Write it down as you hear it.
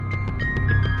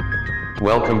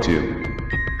Welcome to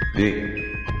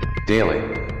the Daily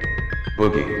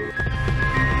Boogie.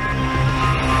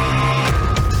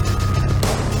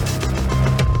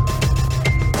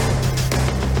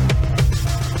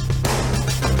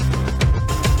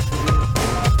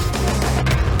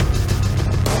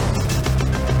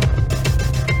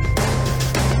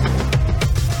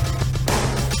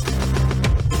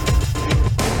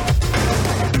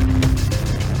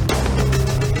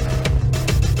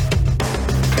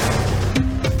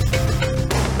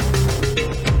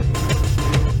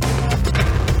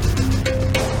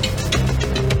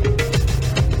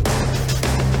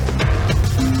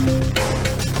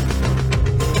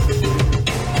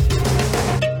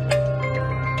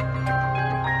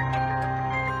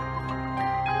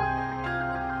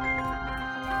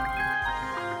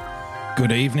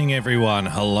 Good evening, everyone.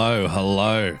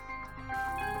 Hello.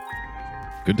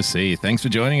 Good to see you. Thanks for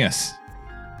joining us.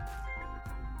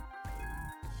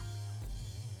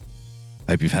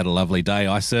 Hope you've had a lovely day.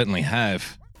 I certainly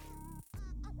have.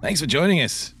 Thanks for joining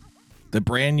us. The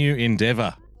brand new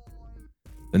endeavour,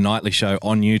 the nightly show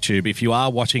on YouTube. If you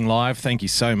are watching live, thank you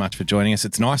so much for joining us.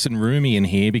 It's nice and roomy in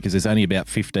here because there's only about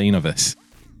 15 of us.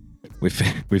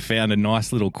 We've found a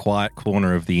nice little quiet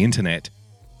corner of the internet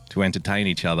to entertain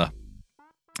each other.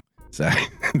 So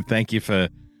thank you for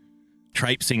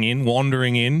traipsing in,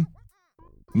 wandering in,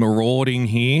 marauding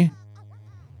here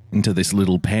into this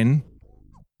little pen.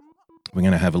 We're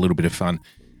going to have a little bit of fun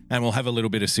and we'll have a little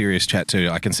bit of serious chat too.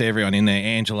 I can see everyone in there.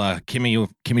 Angela,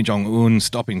 Kimmy Jong-un,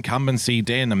 Stop Incumbency,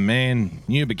 Dan the Man,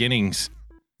 New Beginnings,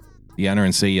 the owner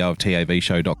and CEO of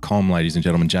TAVshow.com, ladies and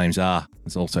gentlemen. James R.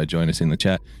 has also joined us in the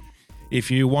chat.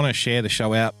 If you want to share the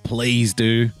show out, please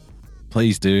do.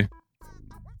 Please do.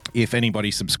 If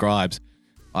anybody subscribes,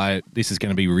 this is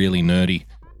going to be really nerdy.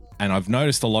 And I've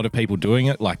noticed a lot of people doing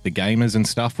it, like the gamers and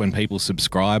stuff. When people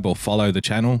subscribe or follow the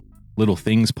channel, little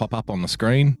things pop up on the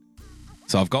screen.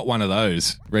 So I've got one of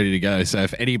those ready to go. So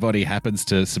if anybody happens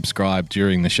to subscribe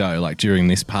during the show, like during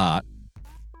this part,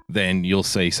 then you'll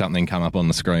see something come up on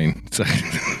the screen. So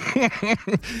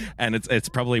and it's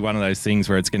probably one of those things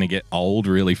where it's going to get old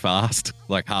really fast.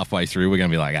 Like halfway through, we're going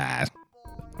to be like,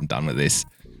 I'm done with this.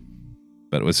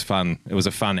 But it was fun. It was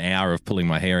a fun hour of pulling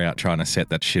my hair out trying to set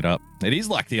that shit up. It is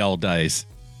like the old days.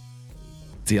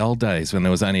 It's the old days when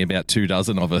there was only about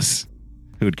 24 of us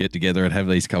who would get together and have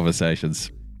these conversations.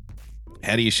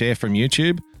 How do you share from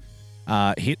YouTube?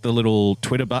 Hit the little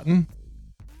Twitter button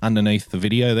underneath the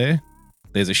video there.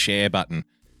 There's a share button.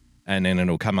 And then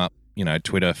it'll come up,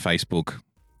 Twitter, Facebook,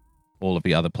 all of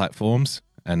the other platforms.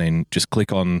 And then just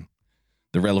click on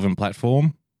the relevant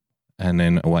platform. And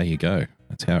then away you go.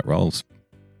 That's how it rolls.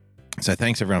 So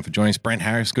thanks everyone for joining us. Brent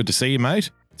Harris, good to see you,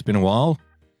 mate. It's been a while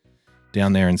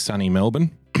down there in sunny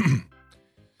Melbourne.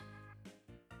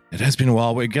 It has been a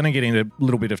while. We're going to get into a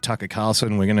little bit of Tucker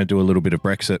Carlson. We're going to do a little bit of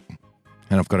Brexit.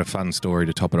 And I've got a fun story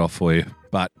to top it off for you.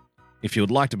 But if you would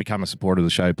like to become a supporter of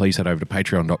the show, please head over to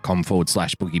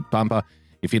patreon.com/Boogie Bumper.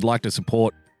 If you'd like to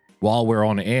support while we're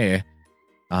on air,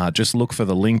 just look for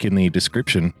the link in the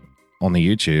description on the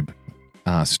YouTube.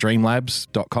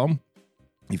 Streamlabs.com.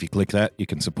 If you click that, you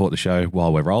can support the show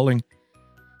while we're rolling.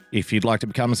 If you'd like to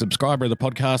become a subscriber of the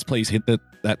podcast, please hit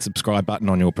that subscribe button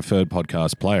on your preferred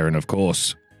podcast player. And of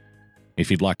course, if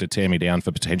you'd like to tear me down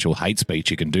for potential hate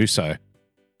speech, you can do so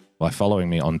by following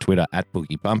me on Twitter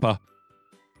 @BoogieBumper.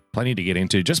 Plenty to get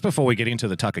into. Just before we get into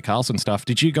the Tucker Carlson stuff,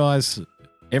 did you guys,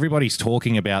 everybody's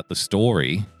talking about the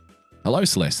story. Hello,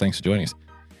 Celeste. Thanks for joining us.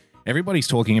 Everybody's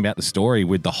talking about the story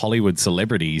with the Hollywood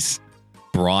celebrities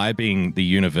bribing the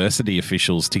university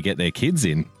officials to get their kids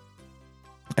in.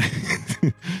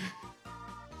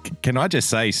 Can I just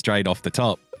say straight off the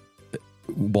top,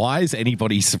 why is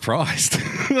anybody surprised?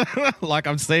 Like,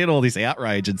 I'm seeing all this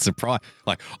outrage and surprise.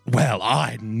 Like, well,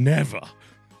 I never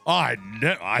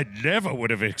would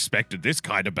have expected this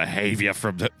kind of behavior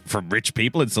from rich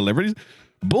people and celebrities.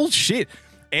 Bullshit.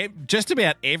 Just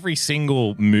about every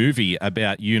single movie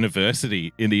about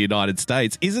university in the United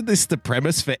States, isn't this the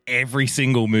premise for every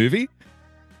single movie?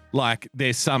 Like,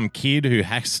 there's some kid who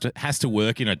has to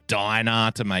work in a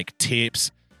diner to make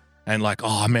tips and like,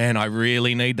 oh man, I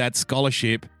really need that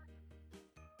scholarship.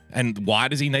 And why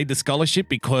does he need the scholarship?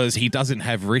 Because he doesn't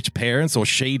have rich parents, or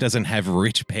she doesn't have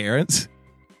rich parents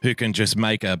who can just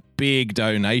make a big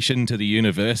donation to the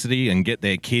university and get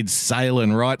their kids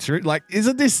sailing right through. Like,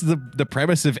 isn't this the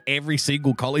premise of every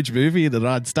single college movie in the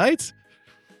United States?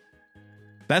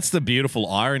 That's the beautiful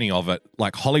irony of it.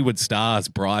 Like, Hollywood stars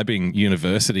bribing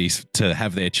universities to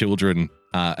have their children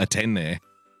attend there.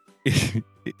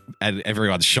 And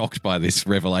everyone's shocked by this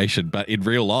revelation. But in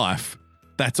real life,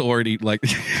 that's already, like,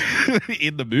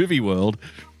 in the movie world,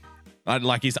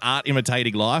 Like, is art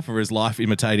imitating life or is life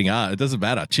imitating art? It doesn't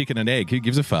matter. Chicken and egg. Who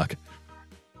gives a fuck?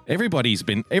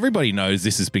 Everybody knows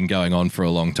this has been going on for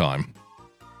a long time.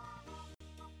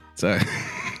 So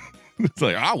it's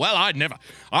like, oh, well, I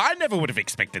never would have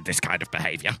expected this kind of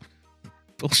behavior.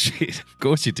 Bullshit. Of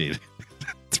course you did.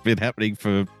 It's been happening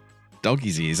for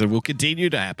donkey's years and will continue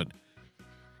to happen.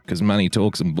 Because money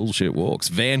talks and bullshit walks.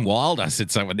 Van Wilder said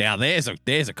something. Now there's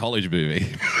a college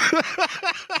movie.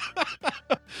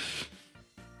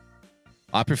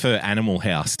 I prefer Animal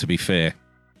House, to be fair.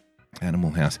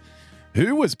 Animal House.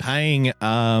 Who was paying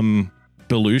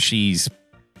Belushi's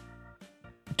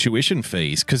tuition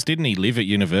fees? Because didn't he live at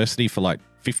university for like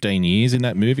 15 years in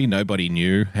that movie? Nobody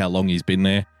knew how long he's been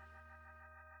there.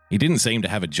 He didn't seem to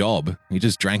have a job. He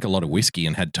just drank a lot of whiskey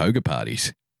and had toga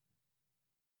parties.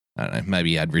 I don't know.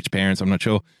 Maybe he had rich parents. I'm not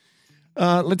sure.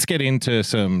 Let's get into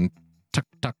some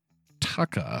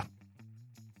Tucker.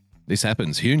 This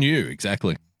happens. Who knew?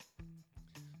 Exactly.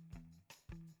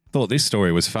 Thought this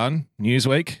story was fun.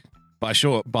 Newsweek.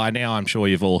 By now, I'm sure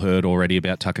you've all heard already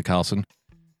about Tucker Carlson.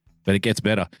 But it gets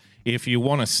better. If you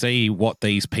want to see what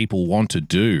these people want to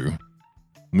do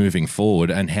moving forward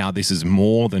and how this is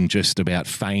more than just about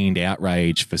feigned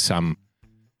outrage for some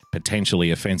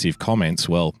potentially offensive comments,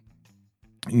 well,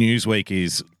 Newsweek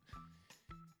is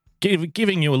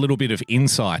giving you a little bit of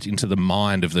insight into the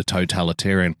mind of the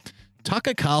totalitarian.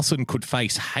 Tucker Carlson could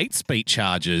face hate speech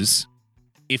charges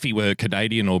if he were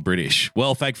Canadian or British.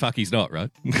 Well, thank fuck he's not, right?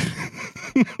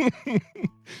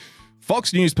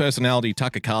 Fox News personality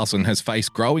Tucker Carlson has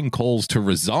faced growing calls to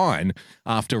resign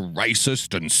after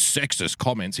racist and sexist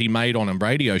comments he made on a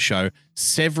radio show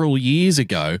several years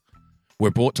ago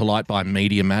were brought to light by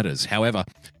Media Matters. However,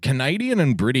 Canadian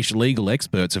and British legal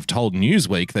experts have told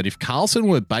Newsweek that if Carlson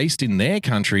were based in their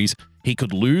countries, he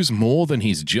could lose more than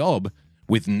his job,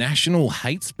 with national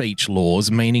hate speech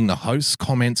laws meaning the host's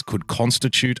comments could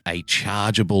constitute a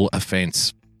chargeable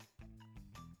offence.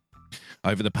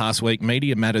 Over the past week,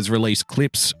 Media Matters released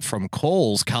clips from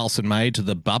calls Carlson made to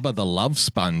the Bubba the Love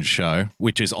Sponge show,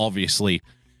 which is obviously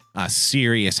a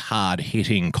serious,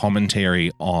 hard-hitting commentary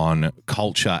on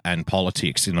culture and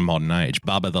politics in the modern age.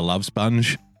 Bubba the Love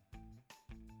Sponge.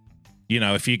 You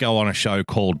know, if you go on a show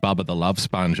called Bubba the Love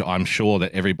Sponge, I'm sure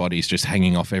that everybody's just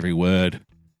hanging off every word.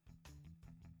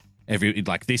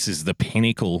 This is the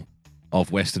pinnacle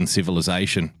of Western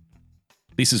civilization.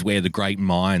 This is where the great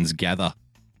minds gather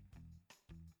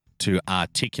to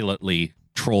articulately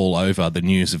trawl over the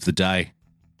news of the day.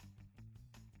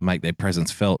 Make their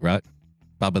presence felt, right?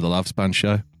 Bubba the Love Sponge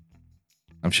show.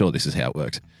 I'm sure this is how it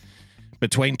works.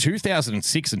 Between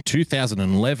 2006 and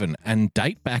 2011, and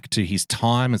date back to his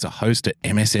time as a host at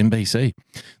MSNBC.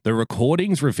 The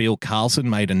recordings reveal Carlson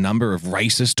made a number of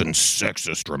racist and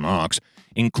sexist remarks,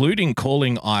 including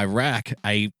calling Iraq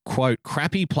a, quote,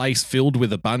 crappy place filled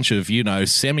with a bunch of,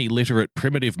 semi-literate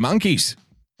primitive monkeys,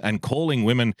 and calling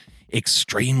women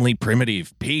extremely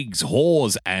primitive, pigs,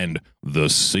 whores, and the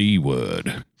C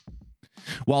word.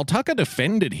 While Tucker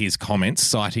defended his comments,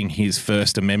 citing his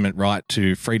First Amendment right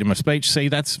to freedom of speech,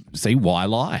 why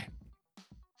lie?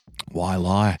 Why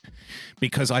lie?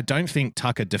 Because I don't think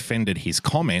Tucker defended his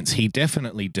comments. He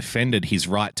definitely defended his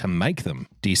right to make them.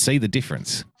 Do you see the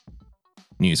difference?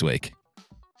 Newsweek.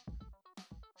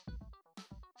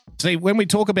 See, when we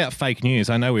talk about fake news,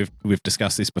 I know we've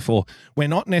discussed this before, we're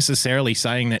not necessarily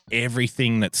saying that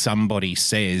everything that somebody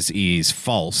says is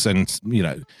false, and,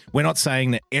 we're not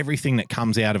saying that everything that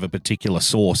comes out of a particular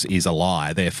source is a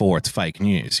lie, therefore it's fake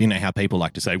news. You know how people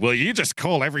like to say, well, you just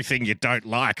call everything you don't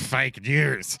like fake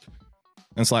news.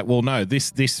 And it's like, well, no,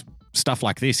 this stuff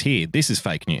like this here, this is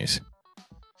fake news.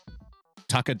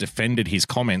 Tucker defended his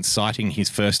comments, citing his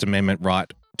First Amendment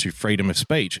right to freedom of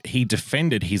speech. He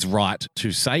defended his right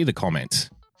to say the comments.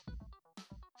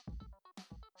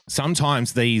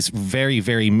 Sometimes these very,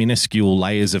 very minuscule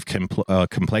layers of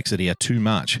complexity are too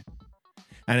much.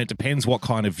 And it depends what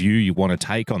kind of view you want to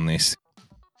take on this.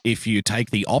 If you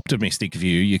take the optimistic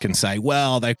view, you can say,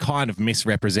 well, they're kind of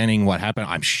misrepresenting what happened.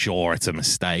 I'm sure it's a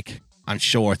mistake. I'm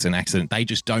sure it's an accident. They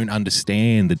just don't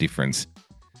understand the difference.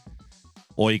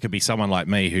 Or you could be someone like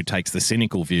me who takes the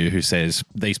cynical view, who says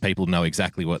these people know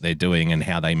exactly what they're doing and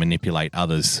how they manipulate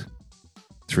others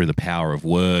through the power of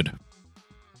word.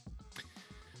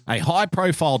 A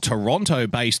high-profile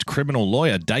Toronto-based criminal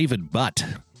lawyer, David Butt,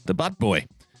 the Butt Boy,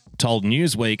 told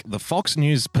Newsweek the Fox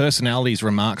News personality's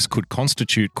remarks could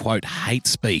constitute, quote, hate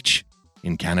speech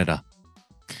in Canada,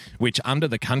 which under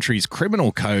the country's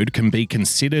criminal code can be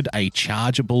considered a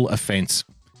chargeable offence.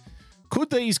 Could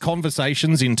these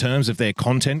conversations in terms of their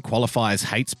content qualify as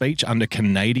hate speech under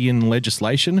Canadian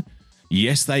legislation?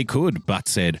 Yes, they could, Butt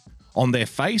said. On their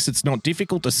face, it's not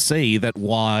difficult to see that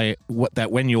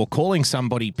when you're calling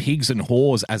somebody pigs and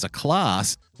whores as a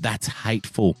class, that's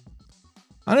hateful.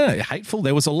 I don't know, hateful.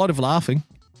 There was a lot of laughing.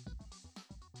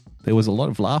 There was a lot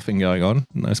of laughing going on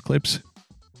in those clips.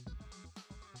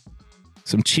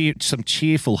 Some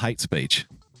cheerful hate speech.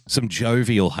 Some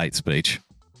jovial hate speech.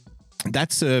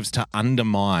 That serves to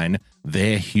undermine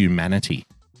their humanity.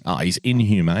 Oh, he's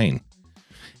inhumane.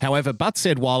 However, Butt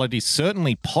said while it is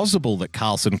certainly possible that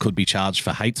Carlson could be charged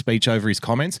for hate speech over his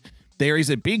comments, there is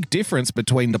a big difference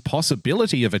between the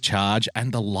possibility of a charge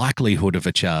and the likelihood of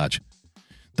a charge.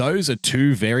 Those are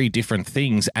two very different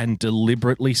things, and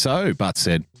deliberately so, Butt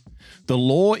said. The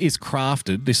law is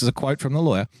crafted, this is a quote from the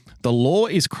lawyer, the law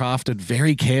is crafted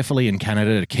very carefully in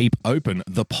Canada to keep open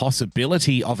the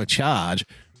possibility of a charge,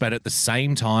 but at the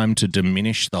same time to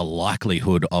diminish the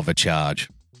likelihood of a charge.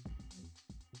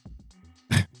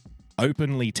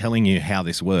 Openly telling you how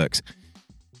this works.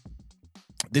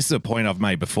 This is a point I've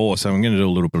made before, so I'm going to do a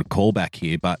little bit of callback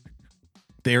here, but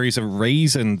there is a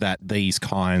reason that these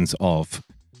kinds of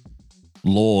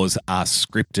laws are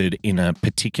scripted in a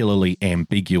particularly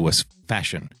ambiguous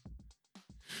fashion.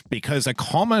 Because a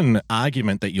common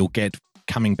argument that you'll get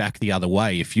coming back the other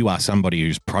way, if you are somebody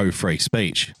who's pro-free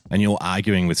speech and you're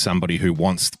arguing with somebody who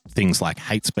wants things like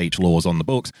hate speech laws on the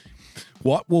books,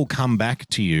 what will come back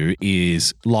to you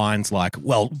is lines like,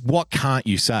 well, what can't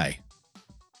you say?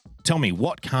 Tell me,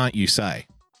 what can't you say?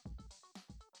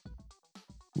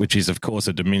 Which is, of course,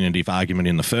 a diminutive argument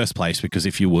in the first place, because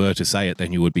if you were to say it,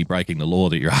 then you would be breaking the law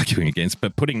that you're arguing against.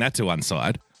 But putting that to one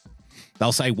side,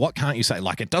 they'll say, what can't you say?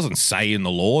 Like, it doesn't say in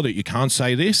the law that you can't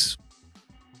say this.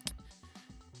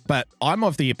 But I'm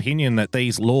of the opinion that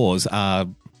these laws are,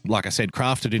 like I said,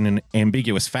 crafted in an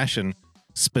ambiguous fashion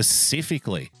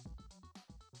specifically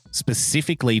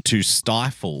to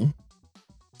stifle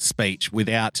speech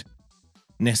without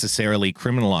necessarily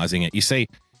criminalizing it. You see,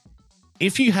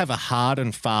 if you have a hard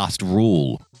and fast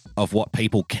rule of what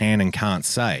people can and can't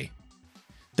say,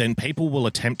 then people will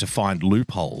attempt to find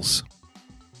loopholes.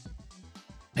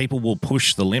 People will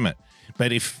push the limit.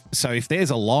 But if there's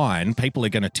a line, people are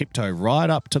going to tiptoe right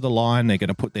up to the line. They're going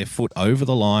to put their foot over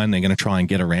the line. They're going to try and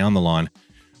get around the line.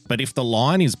 But if the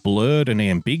line is blurred and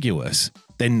ambiguous,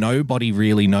 then nobody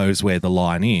really knows where the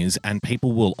line is, and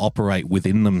people will operate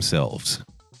within themselves.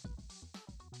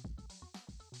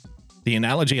 The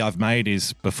analogy I've made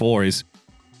before is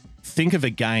think of a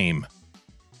game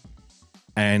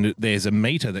and there's a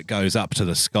meter that goes up to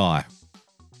the sky.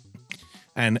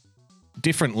 And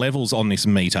different levels on this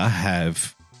meter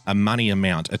have a money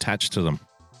amount attached to them.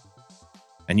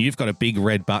 And you've got a big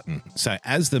red button. So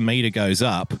as the meter goes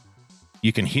up,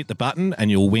 you can hit the button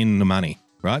and you'll win the money,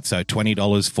 right? So $20,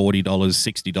 $40,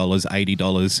 $60,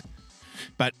 $80.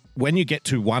 But when you get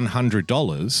to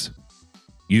 $100,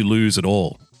 you lose it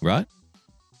all, right?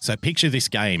 So picture this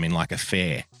game in like a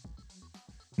fair.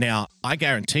 Now, I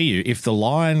guarantee you, if the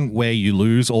line where you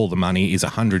lose all the money is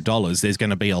 $100, there's going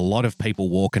to be a lot of people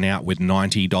walking out with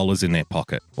 $90 in their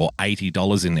pocket or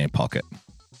 $80 in their pocket,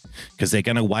 because they're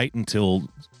going to wait until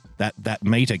that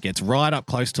meter gets right up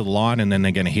close to the line, and then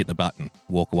they're going to hit the button,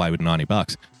 walk away with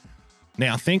 $90.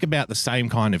 Now, think about the same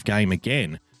kind of game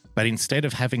again, but instead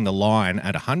of having the line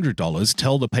at $100,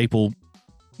 tell the people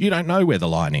you don't know where the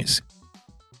line is.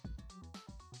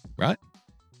 Right?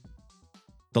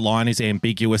 The line is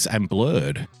ambiguous and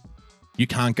blurred. You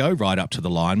can't go right up to the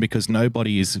line because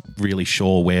nobody is really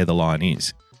sure where the line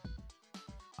is.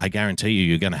 I guarantee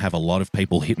you're going to have a lot of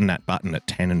people hitting that button at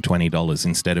 $10 and $20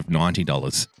 instead of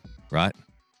 $90, right?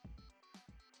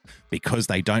 Because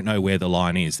they don't know where the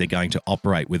line is, they're going to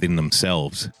operate within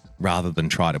themselves rather than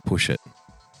try to push it.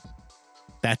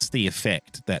 That's the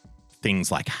effect that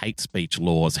things like hate speech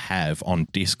laws have on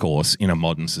discourse in a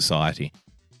modern society.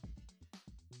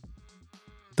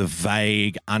 The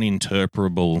vague,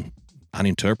 uninterpretable,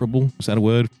 is that a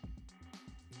word?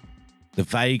 The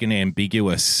vague and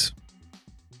ambiguous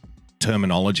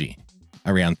terminology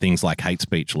around things like hate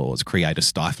speech laws create a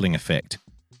stifling effect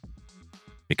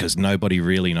because nobody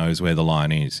really knows where the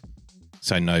line is.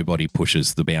 So nobody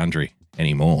pushes the boundary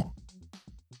anymore.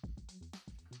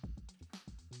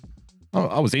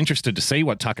 I was interested to see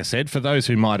what Tucker said. For those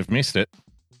who might have missed it,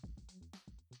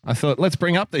 I thought, let's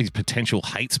bring up these potential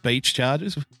hate speech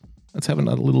charges. Let's have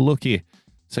another little look here.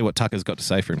 See what Tucker's got to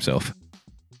say for himself.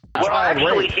 Well,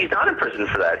 actually, he's not in prison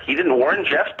for that. Warren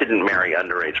Jeffs didn't marry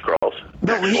underage girls.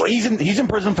 No, he's in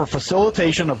prison for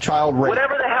facilitation of child rape.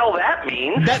 Whatever the hell that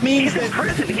means. That means he's in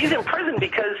prison. He's in prison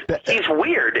because he's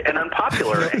weird and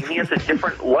unpopular, and he has a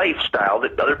different lifestyle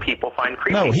that other people find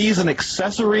creepy. No, he's an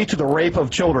accessory to the rape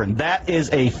of children. That is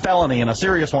a felony, and a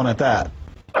serious one at that.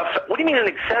 What do you mean an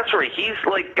accessory? He's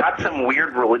like got some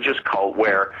weird religious cult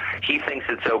where he thinks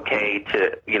it's okay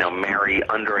to, marry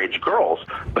underage girls,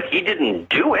 but he didn't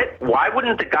do it. Why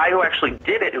wouldn't the guy who actually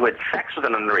did it, who had sex with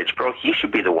an underage girl, he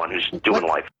should be the one who's doing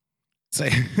life? So,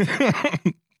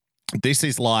 this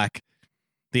is like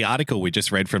the article we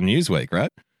just read from Newsweek,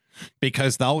 right?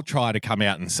 Because they'll try to come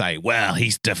out and say, well,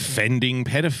 he's defending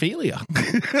pedophilia.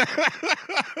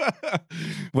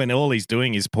 When all he's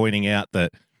doing is pointing out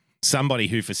that somebody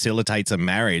who facilitates a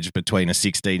marriage between a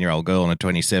 16-year-old girl and a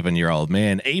 27-year-old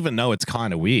man, even though it's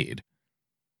kind of weird,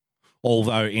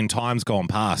 although in times gone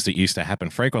past it used to happen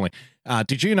frequently.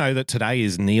 Did you know that today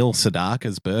is Neil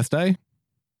Sedaka's birthday?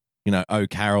 Oh,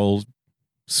 Carol,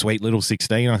 Sweet Little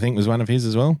 16, I think was one of his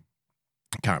as well.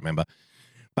 Can't remember.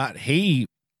 But he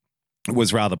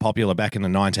was rather popular back in the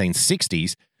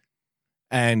 1960s.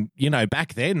 And,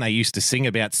 back then they used to sing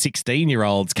about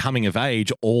 16-year-olds coming of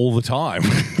age all the time.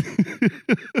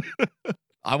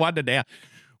 I wonder now,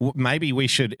 maybe we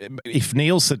should, if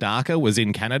Neil Sedaka was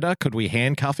in Canada, could we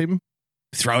handcuff him,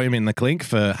 throw him in the clink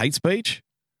for hate speech?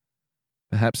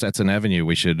 Perhaps that's an avenue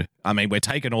we should. I mean, we're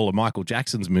taking all of Michael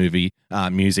Jackson's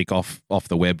music off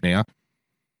the web now.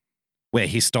 We're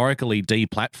historically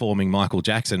deplatforming Michael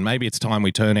Jackson. Maybe it's time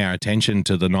we turn our attention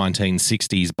to the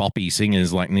 1960s boppy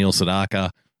singers like Neil Sedaka,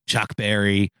 Chuck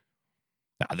Berry.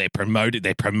 They're promoting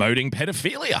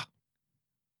pedophilia.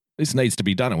 This needs to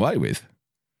be done away with.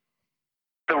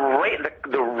 The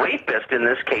rapist in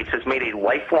this case has made a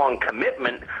lifelong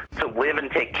commitment to live and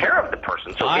take care of the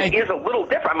person. So it is a little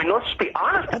different. I mean, let's be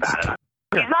honest about it.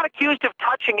 He's not accused of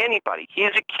touching anybody. He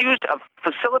is accused of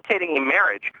facilitating a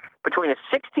marriage between a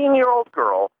 16-year-old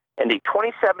girl and a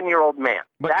 27-year-old man.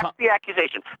 That's the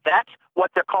accusation. That's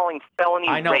what they're calling felony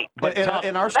rape. But in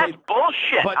our that's state,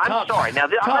 bullshit. I'm sorry. Now,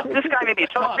 this guy may be a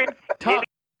tough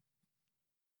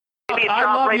maybe a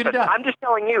child rapist. I'm just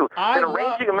telling you that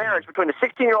arranging a marriage between a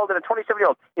 16-year-old and a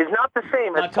 27-year-old is not the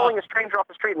same as pulling a stranger off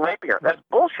the street and raping her. That's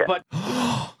bullshit. But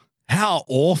how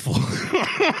awful.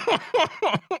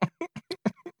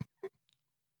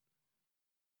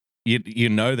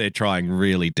 They're trying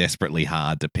really desperately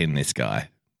hard to pin this guy,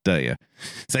 do you?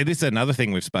 So this is another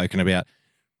thing we've spoken about.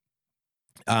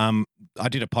 I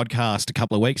did a podcast a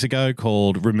couple of weeks ago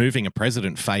called Removing a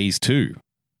President Phase 2.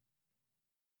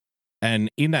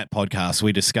 And in that podcast,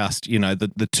 we discussed,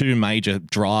 the two major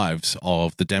drives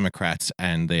of the Democrats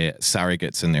and their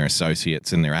surrogates and their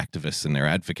associates and their activists and their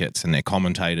advocates and their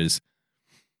commentators,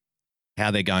 how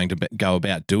they're going to go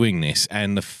about doing this.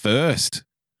 And the first,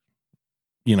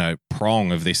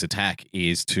 prong of this attack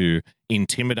is to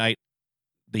intimidate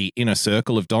the inner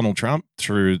circle of Donald Trump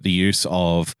through the use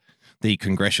of the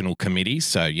congressional committees.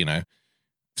 So,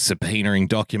 subpoenaing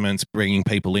documents, bringing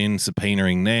people in,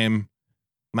 subpoenaing them,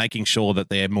 making sure that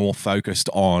they're more focused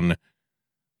on,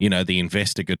 the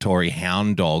investigatory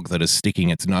hound dog that is sticking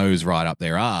its nose right up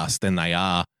their ass than they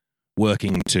are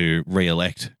working to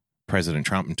re-elect President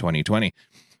Trump in 2020.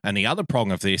 And the other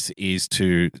prong of this is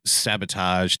to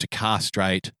sabotage, to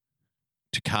castrate,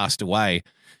 to cast away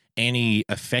any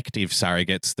effective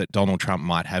surrogates that Donald Trump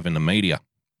might have in the media.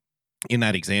 In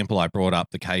that example, I brought up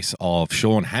the case of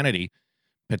Sean Hannity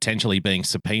potentially being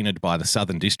subpoenaed by the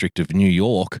Southern District of New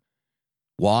York.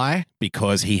 Why?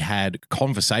 Because he had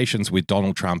conversations with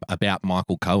Donald Trump about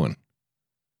Michael Cohen.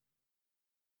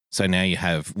 So now you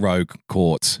have rogue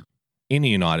courts in the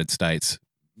United States,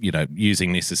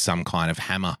 using this as some kind of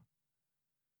hammer,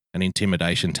 an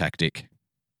intimidation tactic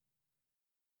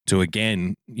to,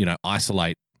 again,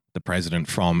 isolate the president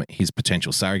from his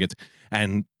potential surrogates.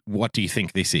 And what do you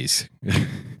think this is?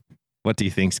 What do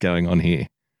you think's going on here?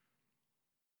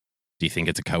 Do you think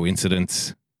it's a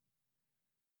coincidence?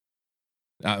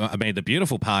 I mean, the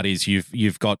beautiful part is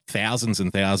you've got thousands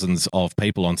and thousands of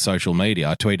people on social media.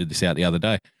 I tweeted this out the other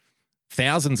day.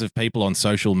 Thousands of people on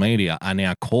social media are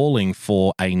now calling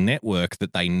for a network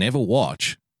that they never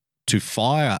watch to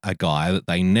fire a guy that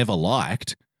they never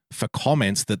liked for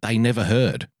comments that they never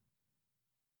heard.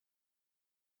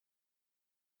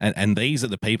 And these are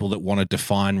the people that want to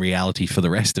define reality for the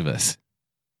rest of us.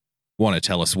 Want to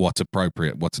tell us what's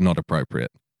appropriate, what's not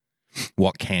appropriate,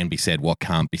 what can be said, what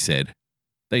can't be said.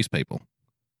 These people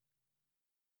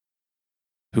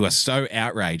who are so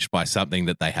outraged by something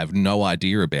that they have no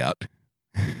idea about,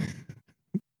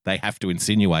 they have to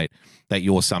insinuate that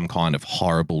you're some kind of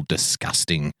horrible,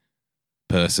 disgusting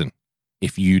person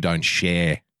if you don't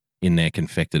share in their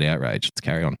confected outrage. Let's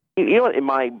carry on. You know what, in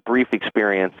my brief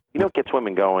experience, what gets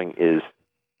women going is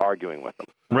arguing with them.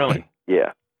 Really?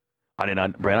 Yeah.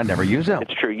 Brad, I never use that.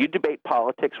 It's true. You debate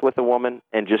politics with a woman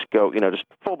and just go, just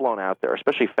full blown out there,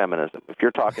 especially feminism. If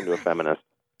you're talking to a feminist,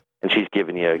 and she's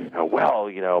giving you,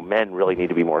 men really need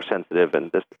to be more sensitive,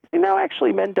 and this,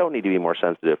 actually, men don't need to be more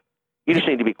sensitive. You just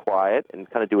need to be quiet and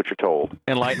kind of do what you're told.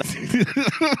 Enlighten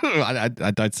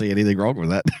I don't see anything wrong with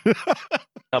that.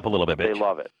 up a little bit. They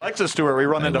love it. Alexis Stewart, we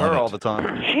run into her all the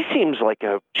time. She seems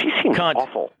Cunt.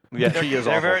 awful. Yeah, she is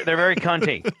awful. They're very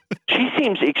cunty. She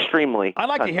seems extremely. I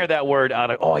like to hear that word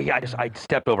out of. Oh yeah, I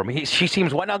stepped over me. She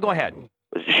seems what? Now go ahead.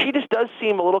 She just does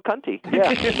seem a little cunty. Yeah,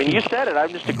 I mean, you said it. I'm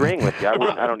just agreeing with you.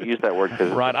 I don't use that word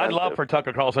because. Right, I'd love for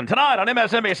Tucker Carlson tonight on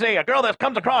MSNBC. A girl that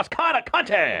comes across kind of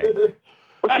cunty.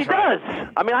 Well, she does.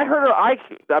 I mean, I heard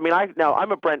her. Now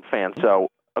I'm a Brent fan, so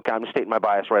okay, I'm stating my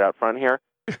bias right out front here.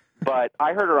 But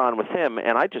I heard her on with him,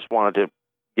 and I just wanted to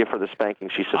give her the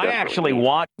spanking she said. I actually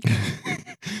want.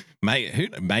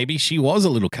 Maybe she was a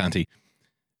little cunty.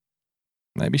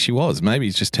 Maybe she was. Maybe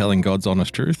he's just telling God's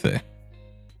honest truth there.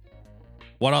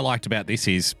 What I liked about this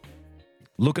is,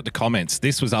 look at the comments.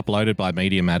 This was uploaded by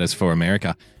Media Matters for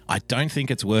America. I don't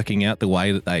think it's working out the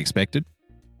way that they expected.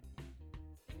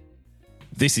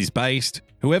 This is based.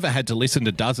 Whoever had to listen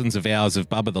to dozens of hours of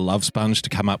Bubba the Love Sponge to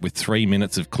come up with 3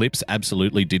 minutes of clips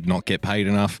absolutely did not get paid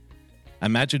enough.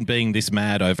 Imagine being this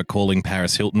mad over calling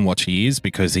Paris Hilton what she is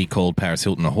because he called Paris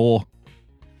Hilton a whore.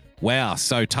 Wow,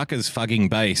 so Tucker's fucking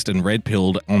based and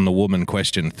red-pilled on the woman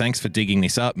question. Thanks for digging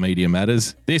this up, Media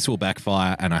Matters. This will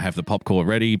backfire, and I have the popcorn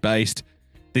ready. Based.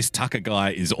 This Tucker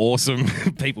guy is awesome.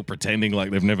 People pretending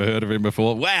like they've never heard of him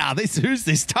before. Wow, who's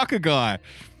this Tucker guy?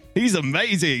 He's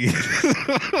amazing.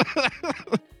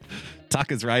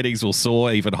 Tucker's ratings will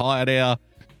soar even higher now.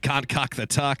 Can't cuck the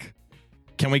tuck.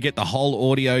 Can we get the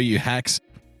whole audio, you hacks?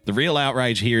 The real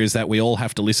outrage here is that we all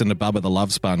have to listen to Bubba the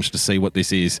Love Sponge to see what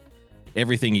this is.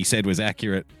 Everything he said was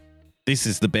accurate. This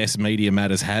is the best Media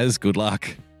Matters has. Good luck.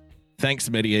 Thanks,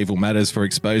 Medieval Matters, for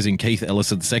exposing Keith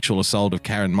Ellison's sexual assault of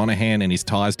Karen Monahan and his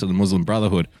ties to the Muslim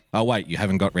Brotherhood. Oh, wait, you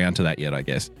haven't got round to that yet, I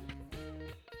guess.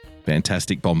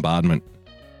 Fantastic bombardment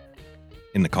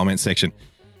in the comments section.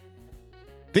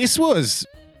 This was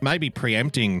maybe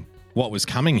preempting what was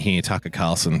coming here, Tucker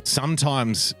Carlson.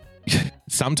 Sometimes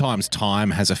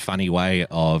time has a funny way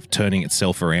of turning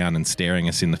itself around and staring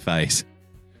us in the face.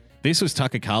 This was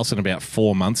Tucker Carlson about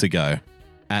 4 months ago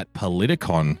at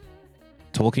Politicon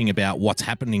talking about what's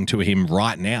happening to him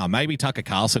right now. Maybe Tucker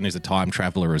Carlson is a time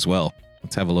traveler as well.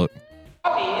 Let's have a look.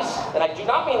 Lobbies, and I do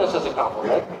not mean this as a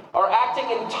compliment, are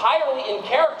acting entirely in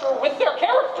character with their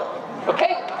character.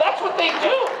 Okay? That's what they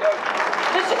do.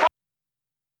 This is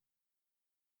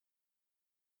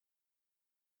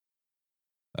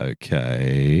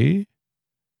Okay.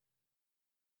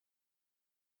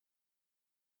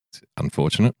 It's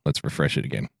unfortunate. Let's refresh it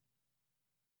again.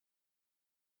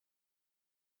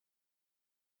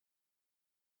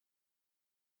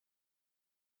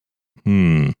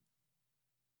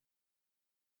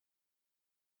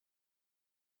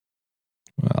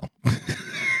 Well,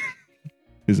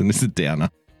 isn't this a downer?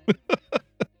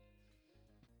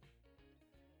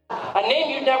 a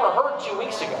name you'd never heard 2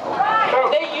 weeks ago.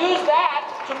 They use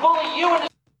that to bully you into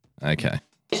Okay.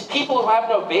 these people who have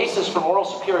no basis for moral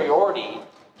superiority,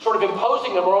 sort of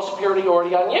imposing their moral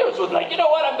superiority on you. So it's like, you know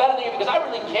what, I'm better than you because I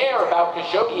really care about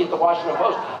Khashoggi at the Washington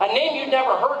Post, a name you'd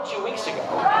never heard 2 weeks ago.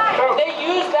 They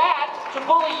use that to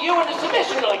bully you into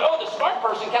submission. You're like, oh, the smart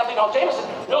person, Kathleen Hall Jamieson,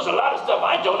 knows a lot of stuff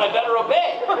I don't, I better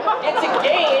obey. It's a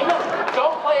game,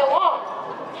 don't play along.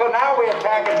 So now we're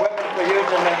attacking women for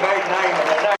using their maiden name and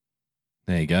their name.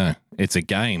 There you go. It's a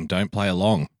game. Don't play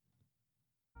along.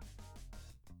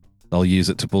 They'll use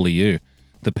it to bully you.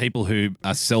 The people who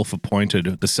are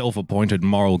the self-appointed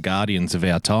moral guardians of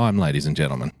our time, ladies and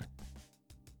gentlemen.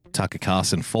 Tucker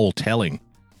Carlson foretelling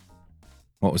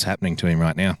what was happening to him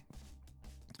right now.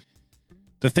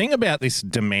 The thing about this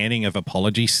demanding of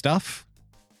apology stuff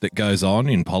that goes on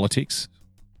in politics,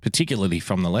 particularly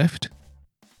from the left.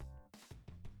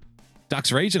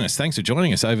 Dux Regionus, thanks for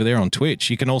joining us over there on Twitch.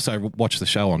 You can also watch the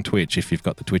show on Twitch if you've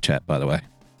got the Twitch app, by the way.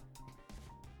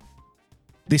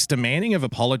 This demanding of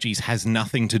apologies has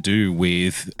nothing to do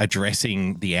with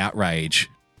addressing the outrage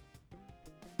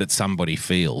that somebody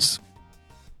feels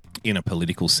in a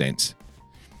political sense.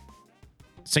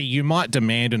 So you might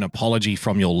demand an apology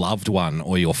from your loved one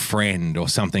or your friend or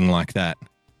something like that.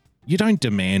 You don't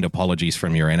demand apologies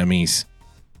from your enemies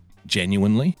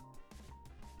genuinely.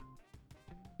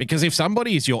 Because if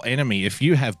somebody is your enemy, if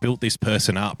you have built this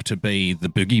person up to be the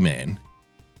boogeyman,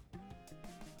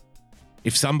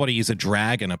 if somebody is a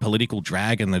dragon, a political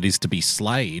dragon that is to be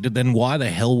slayed, then why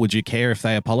the hell would you care if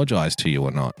they apologize to you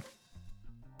or not?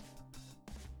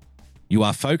 You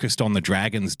are focused on the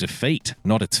dragon's defeat,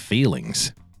 not its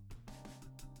feelings.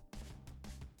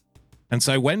 And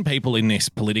so when people in this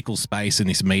political space and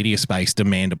this media space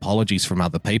demand apologies from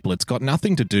other people, it's got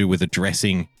nothing to do with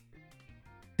addressing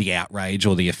the outrage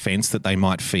or the offense that they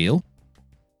might feel.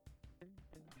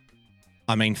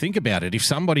 I mean, think about it. If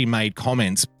somebody made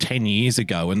comments 10 years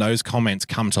ago and those comments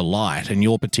come to light and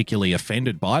you're particularly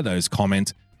offended by those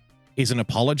comments, is an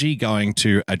apology going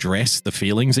to address the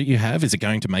feelings that you have? Is it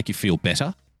going to make you feel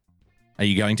better? Are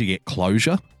you going to get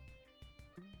closure?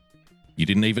 You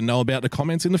didn't even know about the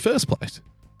comments in the first place.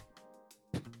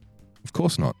 Of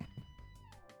course not.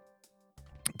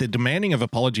 The demanding of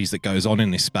apologies that goes on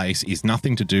in this space is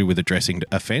nothing to do with addressing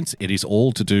offense. It is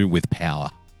all to do with power.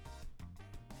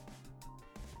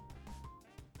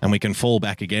 And we can fall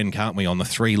back again, can't we, on the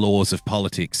 3 laws of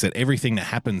politics, that everything that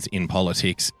happens in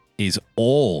politics is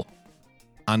all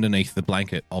underneath the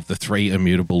blanket of the 3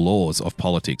 immutable laws of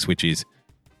politics, which is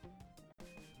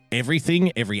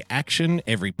everything, every action,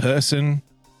 every person,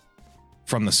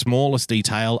 from the smallest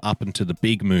detail up into the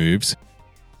big moves,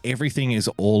 everything is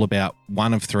all about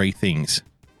one of 3 things.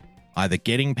 Either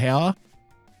getting power,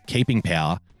 keeping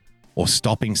power, or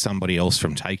stopping somebody else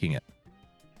from taking it.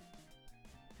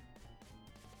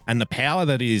 And the power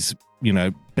that is,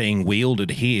 being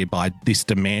wielded here by this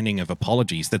demanding of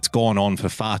apologies that's gone on for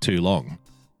far too long.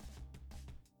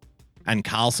 And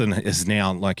Carlson is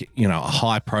now a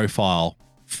high-profile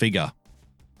figure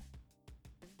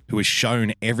who has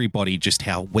shown everybody just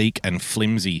how weak and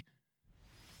flimsy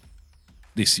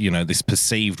this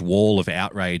perceived wall of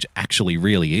outrage actually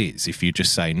really is. If you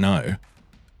just say no,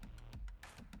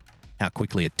 how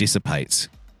quickly it dissipates.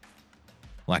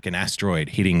 Like an asteroid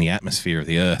hitting the atmosphere of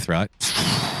the Earth, right?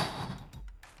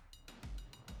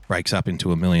 Breaks up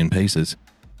into a million pieces.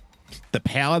 The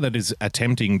power that is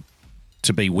attempting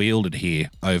to be wielded here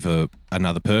over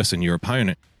another person, your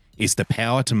opponent, is the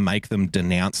power to make them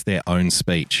denounce their own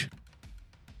speech.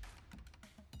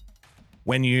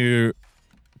 When you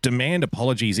demand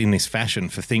apologies in this fashion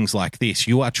for things like this,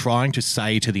 you are trying to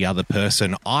say to the other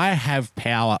person, I have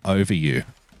power over you.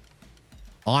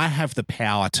 I have the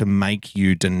power to make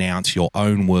you denounce your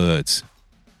own words.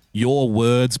 Your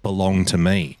words belong to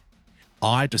me.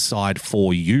 I decide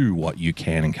for you what you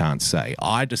can and can't say.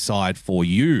 I decide for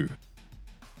you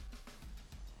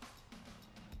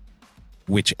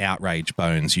which outrage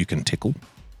bones you can tickle.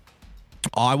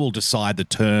 I will decide the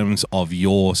terms of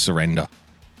your surrender.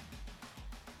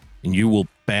 And you will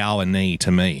bow a knee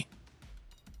to me.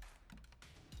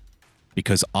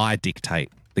 Because I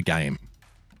dictate the game.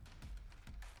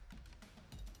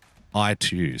 I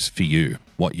choose for you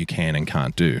what you can and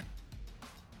can't do.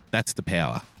 That's the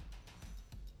power.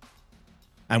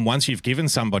 And once you've given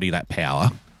somebody that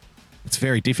power, it's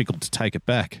very difficult to take it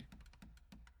back.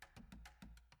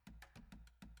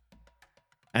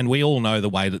 And we all know the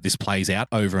way that this plays out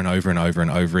over and over and over and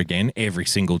over again every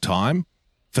single time.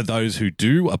 For those who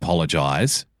do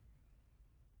apologize,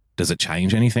 does it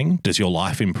change anything? Does your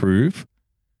life improve?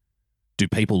 Do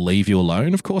people leave you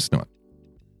alone? Of course not.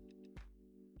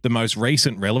 The most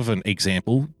recent relevant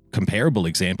example, comparable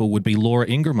example, would be Laura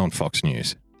Ingraham on Fox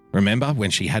News. Remember when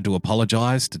she had to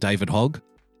apologize to David Hogg?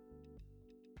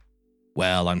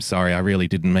 Well, I'm sorry, I really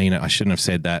didn't mean it. I shouldn't have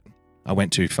said that. I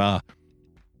went too far.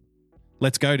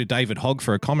 Let's go to David Hogg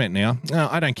for a comment now. No,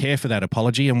 I don't care for that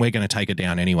apology, and we're going to take her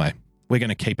down anyway. We're going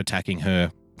to keep attacking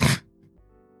her.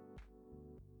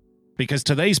 Because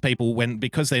to these people,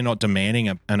 because they're not demanding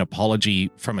an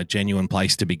apology from a genuine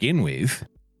place to begin with,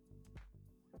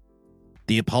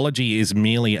 the apology is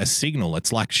merely a signal.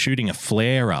 It's like shooting a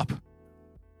flare up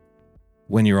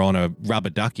when you're on a rubber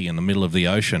ducky in the middle of the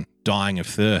ocean, dying of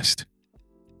thirst.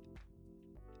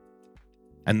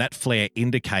 And that flare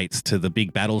indicates to the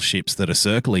big battleships that are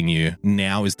circling you,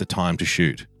 now is the time to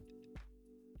shoot.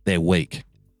 They're weak.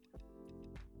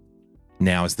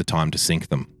 Now is the time to sink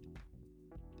them.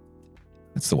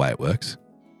 That's the way it works.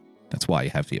 That's why you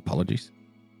have the apologies.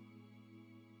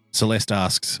 Celeste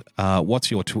asks,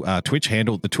 what's your Twitch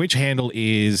handle? The Twitch handle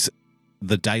is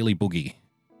The Daily Boogie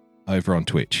over on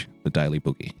Twitch. The Daily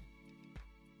Boogie.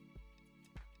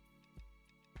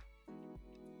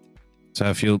 So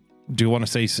if you do want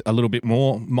to see a little bit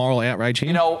more moral outrage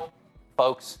here?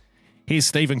 Folks. Here's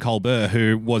Stephen Colbert,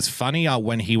 who was funnier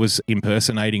when he was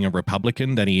impersonating a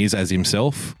Republican than he is as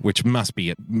himself, which must be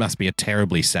a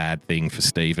terribly sad thing for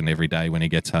Stephen every day when he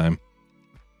gets home.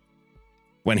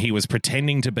 When he was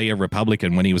pretending to be a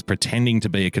Republican, when he was pretending to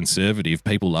be a conservative,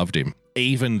 people loved him,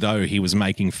 even though he was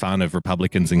making fun of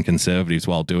Republicans and conservatives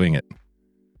while doing it.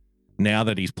 Now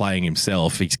that he's playing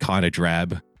himself, he's kind of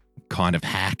drab, kind of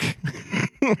hack,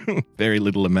 very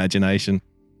little imagination.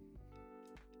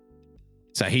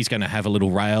 So he's going to have a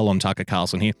little rail on Tucker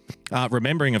Carlson here.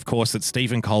 Remembering, of course, that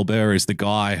Stephen Colbert is the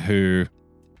guy who,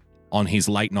 on his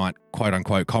late night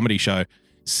quote-unquote comedy show,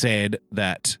 said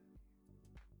that,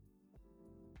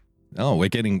 oh, we're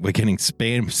getting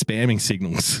spamming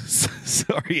signals.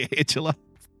 Sorry, Angela.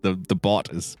 The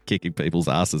bot is kicking people's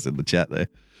asses in the chat there.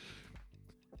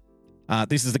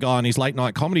 This is the guy on his late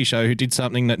night comedy show who did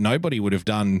something that nobody would have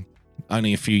done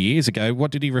only a few years ago.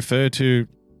 What did he refer to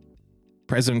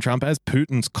President Trump as?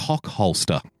 Putin's cock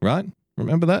holster, right?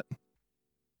 Remember that?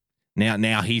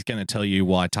 Now he's going to tell you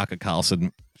why Tucker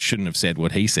Carlson shouldn't have said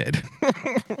what he said.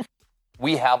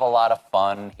 We have a lot of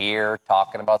fun here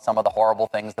talking about some of the horrible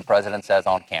things the president says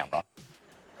on camera.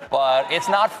 But it's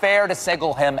not fair to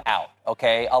single him out,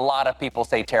 okay? A lot of people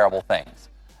say terrible things.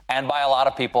 And by a lot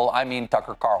of people, I mean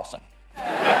Tucker Carlson.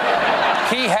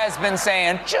 He has been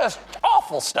saying just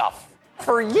awful stuff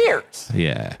for years.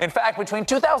 Yeah. In fact, between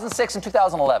 2006 and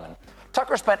 2011,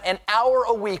 Tucker spent an hour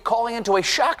a week calling into a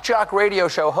shock jock radio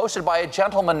show hosted by a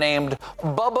gentleman named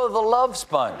Bubba the Love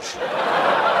Sponge.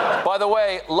 By the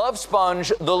way, Love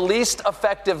Sponge, the least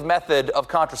effective method of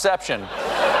contraception.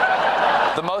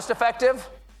 The most effective?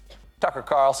 Tucker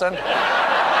Carlson.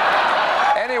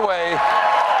 Anyway.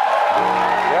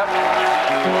 Yep.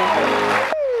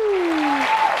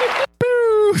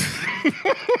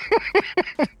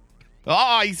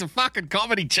 Oh, he's a fucking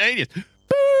comedy genius.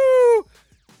 Boo!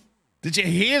 Did you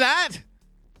hear that?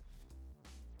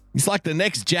 He's like the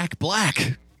next Jack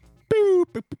Black. Boo,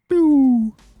 boo, boo,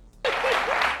 boo.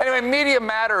 Anyway, Media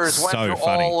Matters went So through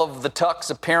funny. all of the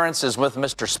Tuck's appearances with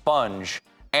Mr. Sponge.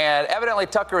 And evidently,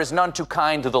 Tucker is none too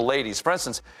kind to the ladies. For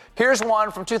instance, here's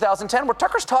one from 2010 where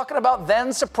Tucker's talking about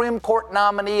then Supreme Court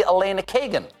nominee Elena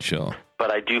Kagan. Sure.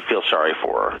 But I do feel sorry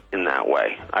for her in that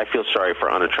way. I feel sorry for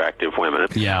unattractive women.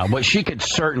 Yeah, but she could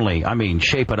certainly,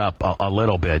 shape it up a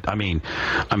little bit.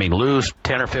 Lose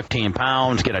 10 or 15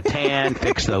 pounds, get a tan,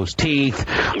 fix those teeth.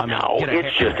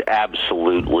 It's just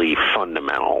absolutely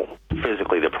fundamental.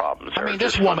 Physically, the problems are this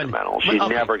just woman, fundamental. She's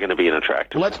never going to be an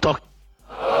attractive. Let's talk.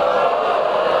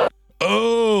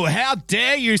 Oh, how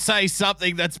dare you say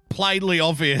something that's plainly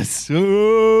obvious?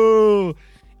 Oh,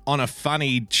 on a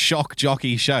funny shock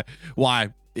jockey show. Why,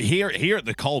 here at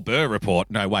the Colbert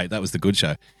Report, no, wait, that was the good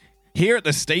show. Here at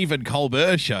the Stephen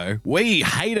Colbert Show, we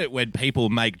hate it when people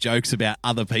make jokes about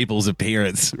other people's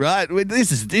appearance, right?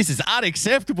 This is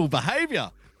unacceptable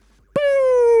behavior.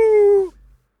 Boo!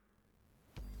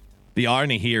 The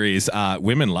irony here is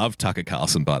women love Tucker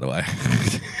Carlson, by the way.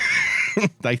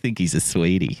 They think he's a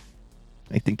sweetie.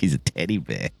 They think he's a teddy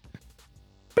bear.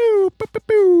 Boo, boo, boo,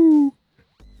 boo.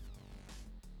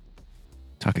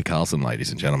 Tucker Carlson,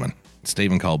 ladies and gentlemen.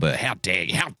 Stephen Colbert. How dare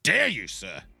you? How dare you,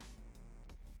 sir?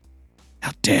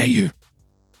 How dare you?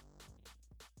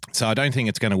 So I don't think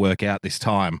it's going to work out this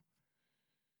time.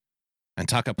 And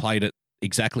Tucker played it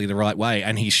exactly the right way.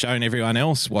 And he's shown everyone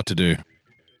else what to do.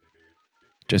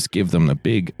 Just give them the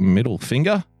big middle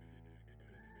finger.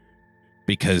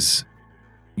 Because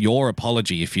your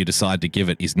apology, if you decide to give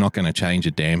it, is not going to change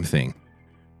a damn thing.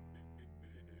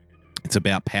 It's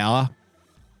about power,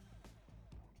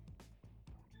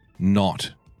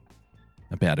 not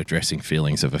about addressing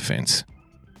feelings of offense.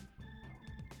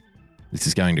 This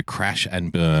is going to crash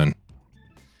and burn.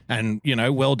 And,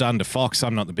 well done to Fox.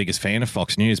 I'm not the biggest fan of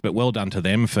Fox News, but well done to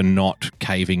them for not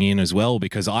caving in as well,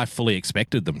 because I fully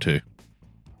expected them to.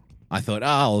 I thought,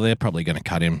 they're probably going to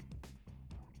cut him.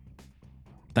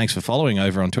 Thanks for following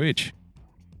over on Twitch.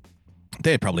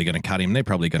 They're probably going to cut him. They're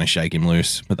probably going to shake him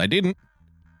loose, but they didn't.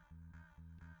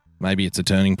 Maybe it's a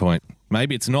turning point.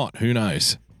 Maybe it's not. Who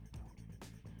knows?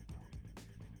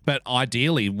 But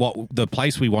ideally, the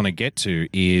place we want to get to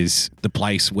is the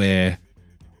place where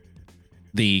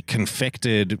the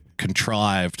confected,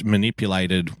 contrived,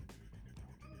 manipulated,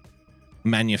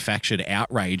 manufactured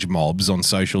outrage mobs on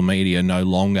social media no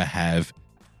longer have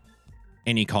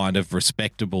any kind of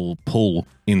respectable pull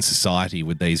in society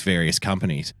with these various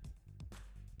companies.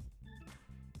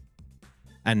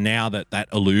 And now that that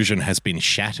illusion has been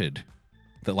shattered,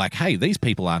 that hey, these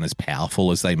people aren't as powerful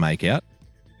as they make out.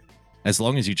 As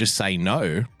long as you just say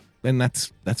no, then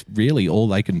that's really all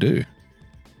they can do,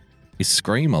 is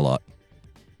scream a lot.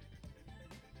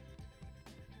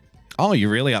 Oh,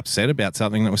 you're really upset about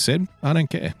something that was said? I don't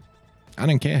care. I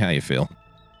don't care how you feel.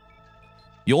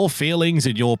 Your feelings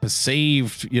and your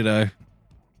perceived, the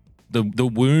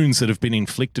wounds that have been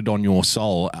inflicted on your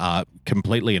soul are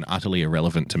completely and utterly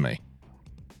irrelevant to me.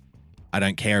 I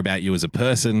don't care about you as a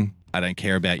person. I don't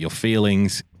care about your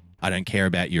feelings. I don't care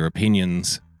about your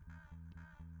opinions.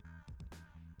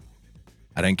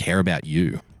 I don't care about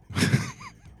you.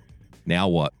 Now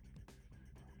what?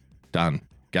 Done.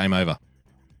 Game over.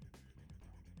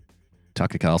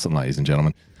 Tucker Carlson, ladies and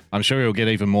gentlemen. I'm sure he'll get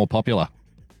even more popular.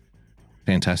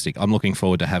 Fantastic. I'm looking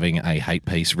forward to having a hate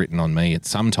piece written on me at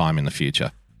some time in the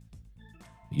future.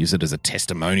 Use it as a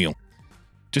testimonial.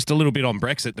 Just a little bit on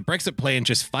Brexit. The Brexit plan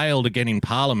just failed again in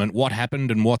Parliament. What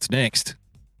happened and what's next?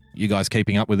 You guys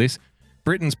keeping up with this?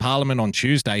 Britain's Parliament on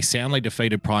Tuesday soundly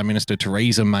defeated Prime Minister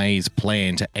Theresa May's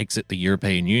plan to exit the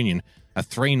European Union, a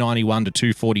 391 to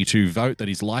 242 vote that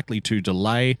is likely to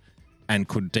delay and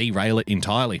could derail it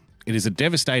entirely. It is a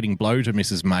devastating blow to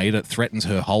Mrs May that threatens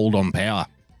her hold on power.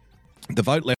 The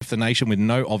vote left the nation with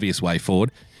no obvious way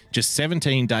forward. Just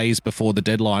 17 days before the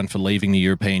deadline for leaving the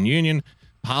European Union,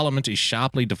 Parliament is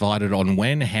sharply divided on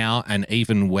when, how, and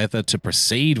even whether to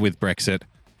proceed with Brexit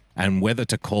and whether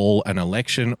to call an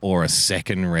election or a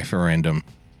second referendum.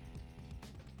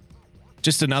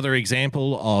 Just another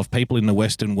example of people in the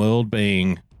Western world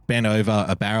being bent over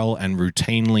a barrel and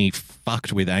routinely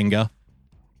fucked with anger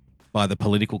by the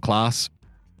political class.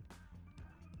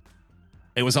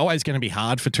 It was always going to be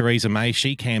hard for Theresa May.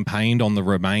 She campaigned on the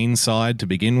Remain side to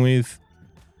begin with,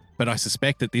 but I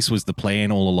suspect that this was the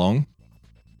plan all along.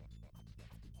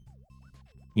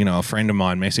 You know, a friend of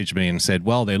mine messaged me and said,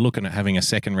 well, they're looking at having a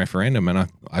second referendum. And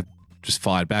I just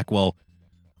fired back, well,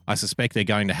 I suspect they're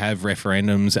going to have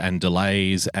referendums and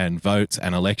delays and votes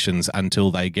and elections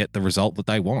until they get the result that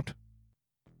they want.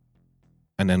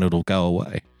 And then it'll go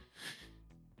away.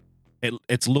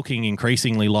 It's looking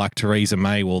increasingly like Theresa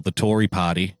May or the Tory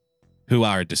party, who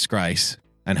are a disgrace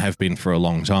and have been for a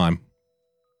long time.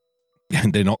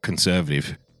 And they're not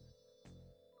conservative.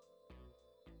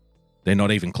 They're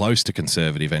not even close to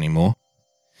conservative anymore.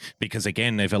 Because,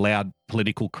 again, they've allowed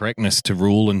political correctness to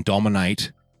rule and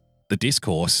dominate the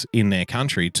discourse in their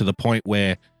country to the point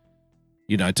where,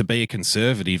 you know, to be a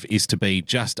conservative is to be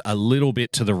just a little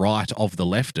bit to the right of the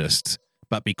leftists,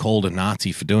 but be called a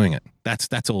Nazi for doing it.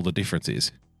 That's all the difference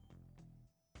is.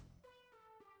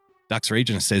 Dux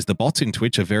Regent says the bots in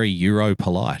Twitch are very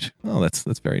Euro-polite. Oh, that's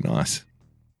very nice.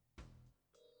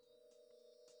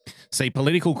 See,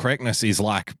 political correctness is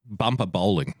like bumper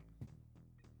bowling.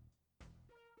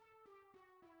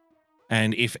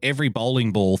 And if every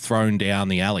bowling ball thrown down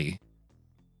the alley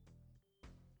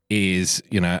is,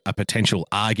 you know, a potential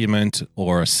argument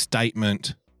or a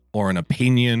statement or an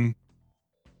opinion,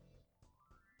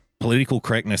 political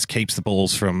correctness keeps the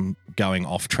balls from going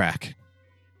off track.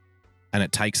 And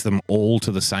it takes them all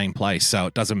to the same place. So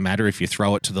it doesn't matter if you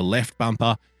throw it to the left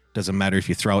bumper, doesn't matter if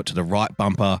you throw it to the right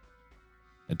bumper.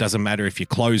 It doesn't matter if you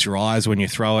close your eyes when you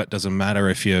throw it. Doesn't matter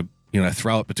if you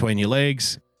throw it between your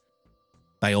legs.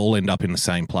 They all end up in the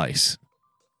same place.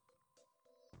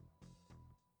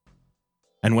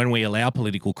 And when we allow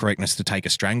political correctness to take a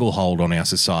stranglehold on our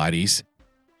societies,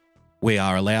 we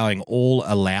are allowing all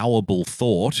allowable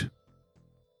thought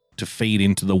to feed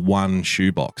into the one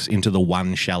shoebox, into the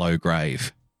one shallow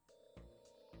grave.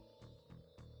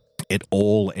 It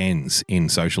all ends in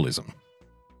socialism.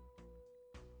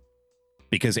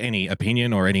 Because any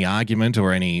opinion or any argument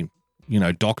or any,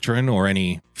 doctrine or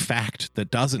any fact that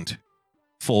doesn't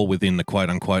fall within the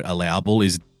quote-unquote allowable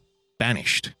is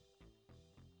banished.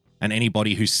 And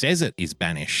anybody who says it is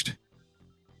banished.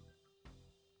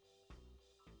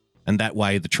 And that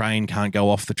way the train can't go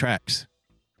off the tracks.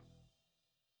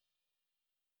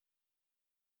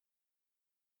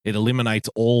 It eliminates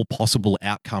all possible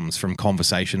outcomes from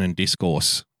conversation and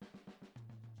discourse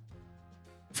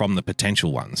from the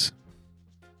potential ones.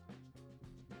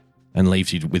 And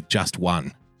leaves you with just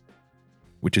one,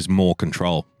 which is more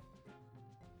control.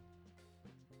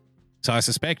 So I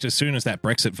suspect as soon as that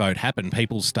Brexit vote happened,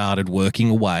 people started working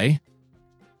away,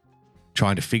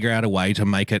 trying to figure out a way to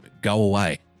make it go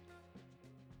away,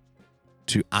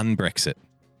 to un-Brexit.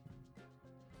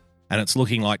 And it's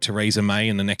looking like Theresa May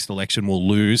in the next election will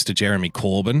lose to Jeremy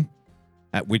Corbyn,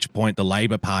 at which point the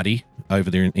Labour Party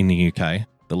over there in the UK,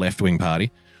 the left-wing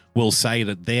party, will say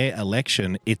that their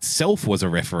election itself was a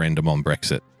referendum on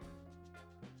Brexit.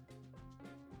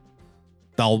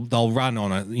 They'll run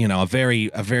on a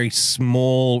very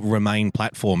small Remain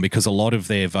platform because a lot of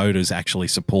their voters actually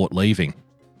support leaving.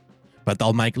 But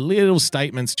they'll make little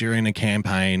statements during the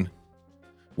campaign.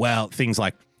 Well, things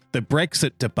like the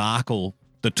Brexit debacle,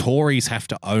 the Tories have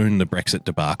to own the Brexit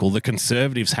debacle. The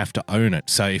Conservatives have to own it.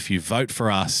 So if you vote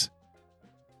for us,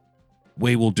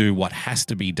 we will do what has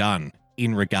to be done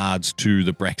in regards to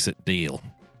the Brexit deal.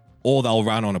 Or they'll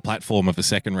run on a platform of a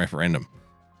second referendum.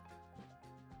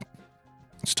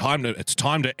 It's time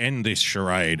to end this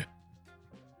charade.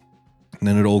 And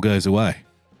then it all goes away.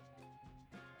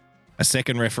 A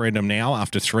second referendum now,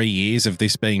 after 3 years of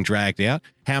this being dragged out,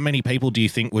 how many people do you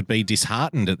think would be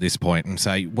disheartened at this point and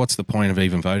say, what's the point of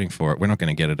even voting for it? We're not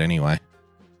going to get it anyway.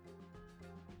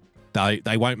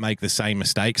 They won't make the same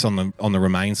mistakes on the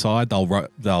Remain side.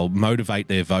 They'll motivate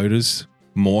their voters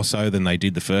more so than they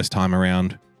did the first time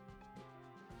around.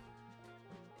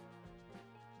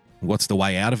 What's the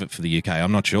way out of it for the UK?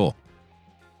 I'm not sure.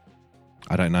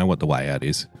 I don't know what the way out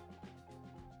is.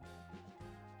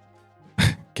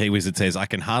 Key Wizard says, I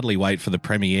can hardly wait for the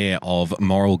premiere of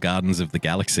Moral Gardens of the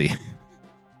Galaxy.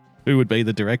 Who would be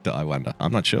the director, I wonder?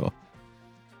 I'm not sure.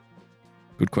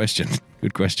 Good question.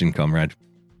 Good question, comrade.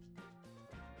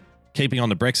 Keeping on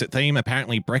the Brexit theme,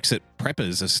 apparently Brexit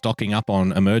preppers are stocking up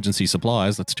on emergency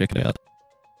supplies. Let's check it out.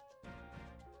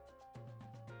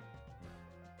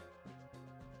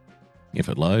 If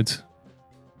it loads.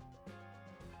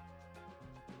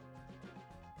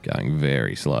 Going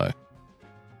very slow.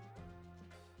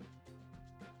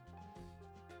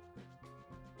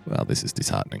 Well, this is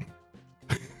disheartening.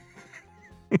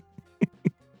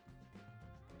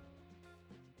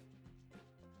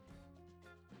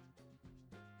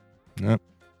 Nope.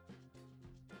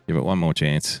 Give it one more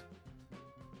chance.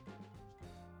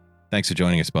 Thanks for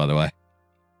joining us, by the way.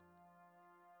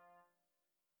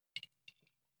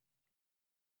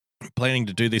 Planning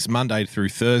to do this Monday through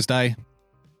Thursday.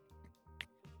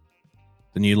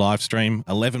 The new live stream,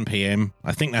 11 p.m.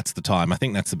 I think that's the time. I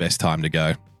think that's the best time to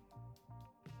go.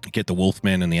 Get the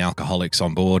Wolfmen and the alcoholics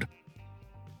on board.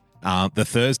 The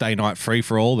Thursday night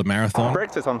free-for-all, the marathon.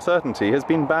 Brexit uncertainty has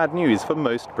been bad news for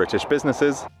most British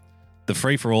businesses. The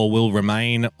free-for-all will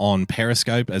remain on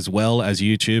Periscope as well as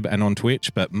YouTube and on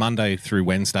Twitch, but Monday through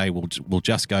Wednesday we'll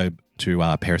just go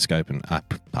to Periscope and,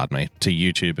 to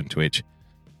YouTube and Twitch.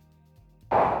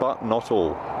 But not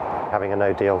all. Having a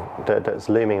no deal that's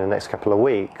looming in the next couple of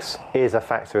weeks is a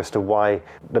factor as to why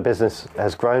the business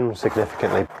has grown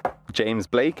significantly. James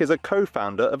Blake is a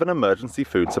co-founder of an emergency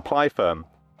food supply firm,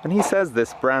 and he says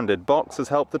this branded box has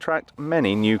helped attract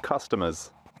many new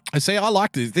customers. See, I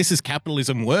like this. This is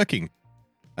capitalism working.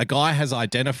 A guy has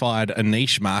identified a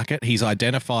niche market, he's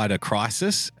identified a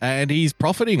crisis, and he's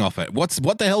profiting off it. What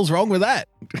the hell's wrong with that?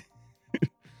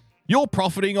 You're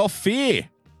profiting off fear.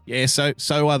 Yeah,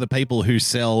 so are the people who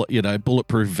sell,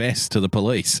 bulletproof vests to the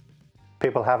police.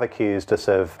 People have accused us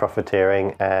of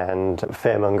profiteering and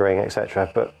fear-mongering,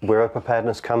 etc., but we're a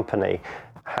preparedness company.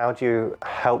 How do you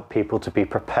help people to be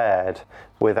prepared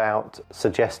without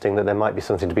suggesting that there might be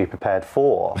something to be prepared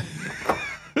for?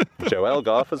 Jo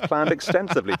Elgarth has planned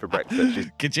extensively for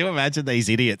Brexit. Could you imagine these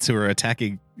idiots who are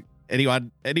attacking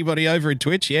anybody over in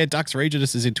Twitch? Yeah, Dux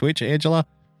Regis is in Twitch. Angela,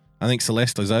 I think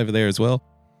Celeste is over there as well.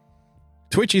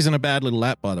 Twitch isn't a bad little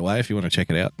app, by the way, if you want to check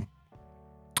it out.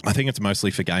 I think it's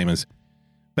mostly for gamers.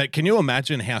 But can you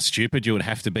imagine how stupid you would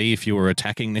have to be if you were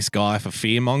attacking this guy for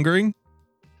fear-mongering?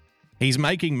 He's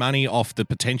making money off the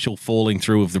potential falling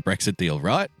through of the Brexit deal,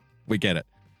 right? We get it.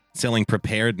 Selling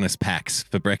preparedness packs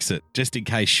for Brexit, just in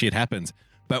case shit happens.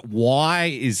 But why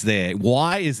is there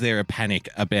a panic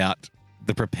about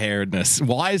the preparedness?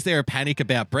 Why is there a panic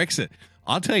about Brexit?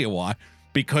 I'll tell you why.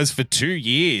 Because for 2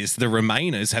 years, the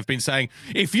Remainers have been saying,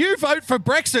 if you vote for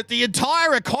Brexit, the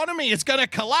entire economy is going to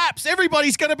collapse.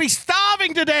 Everybody's going to be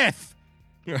starving to death.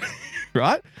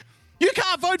 Right? You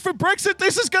can't vote for Brexit.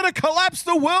 This is going to collapse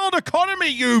the world economy,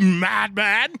 you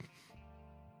madman.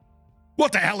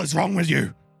 What the hell is wrong with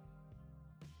you?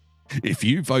 If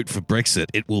you vote for Brexit,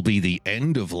 it will be the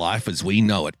end of life as we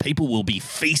know it. People will be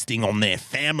feasting on their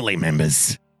family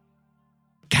members.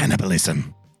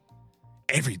 Cannibalism.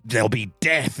 There'll be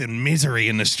death and misery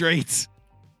in the streets.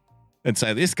 And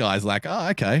so this guy's like, oh,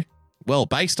 okay. Well,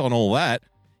 based on all that,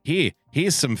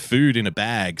 here's some food in a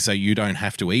bag so you don't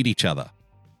have to eat each other.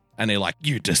 And they're like,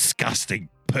 you disgusting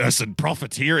person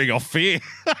profiteering off fear.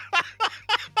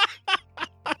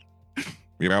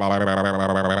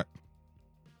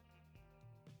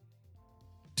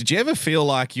 Did you ever feel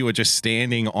like you were just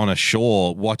standing on a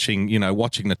shore watching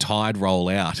the tide roll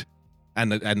out?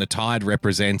 And the tide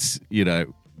represents,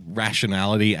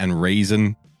 rationality and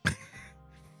reason.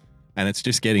 And it's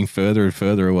just getting further and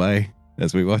further away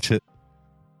as we watch it.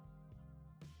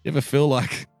 You ever feel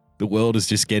like the world is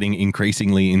just getting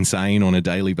increasingly insane on a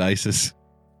daily basis?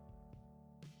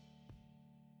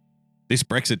 This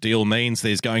Brexit deal means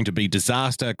there's going to be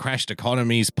disaster, crashed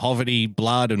economies, poverty,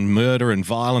 blood and murder and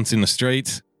violence in the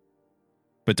streets.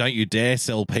 But don't you dare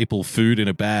sell people food in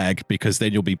a bag, because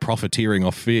then you'll be profiteering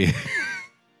off fear.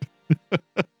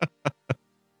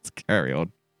 Let's carry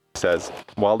on. Says,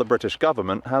 while the British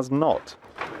government has not.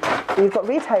 You've got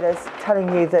retailers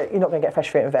telling you that you're not going to get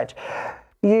fresh fruit and veg.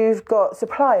 You've got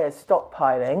suppliers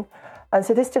stockpiling. And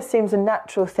so this just seems a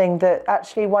natural thing that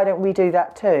actually, why don't we do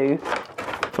that too?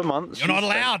 For months, you're not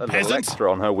allowed, peasant.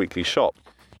 Extra on her weekly shop.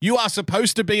 You are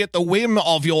supposed to be at the whim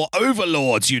of your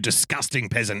overlords, you disgusting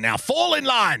peasant. Now fall in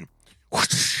line.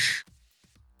 Whoosh.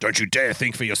 Don't you dare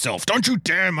think for yourself. Don't you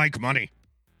dare make money.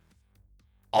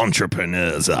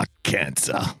 Entrepreneurs are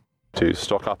cancer. To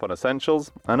stock up on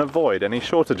essentials and avoid any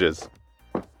shortages.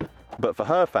 But for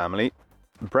her family,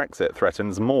 Brexit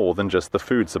threatens more than just the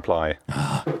food supply.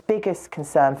 Biggest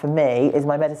concern for me is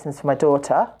my medicines for my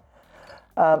daughter.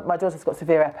 My daughter's got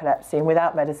severe epilepsy, and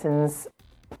without medicines,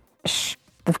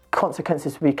 the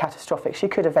consequences would be catastrophic. She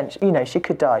could eventually, she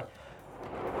could die.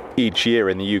 Each year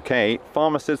in the UK,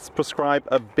 pharmacists prescribe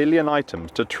 1 billion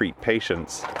items to treat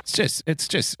patients. It's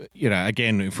just,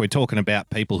 again, if we're talking about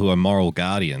people who are moral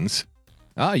guardians,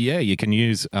 you can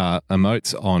use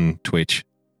emotes on Twitch.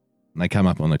 And they come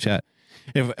up on the chat.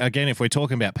 If we're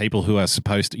talking about people who are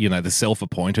supposed to, the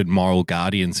self-appointed moral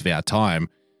guardians of our time,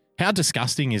 how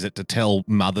disgusting is it to tell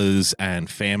mothers and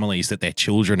families that their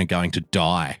children are going to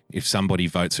die if somebody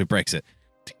votes for Brexit?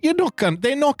 They're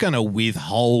not going to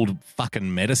withhold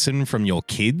fucking medicine from your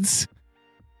kids.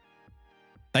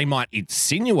 They might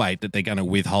insinuate that they're going to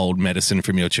withhold medicine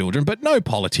from your children, but no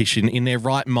politician in their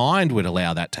right mind would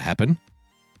allow that to happen.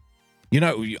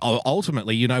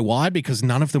 Ultimately, you know why? Because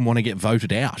none of them want to get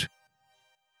voted out.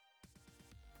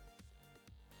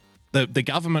 The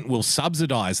government will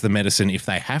subsidise the medicine if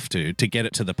they have to get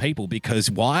it to the people,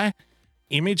 because why?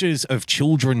 Images of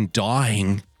children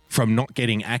dying from not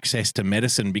getting access to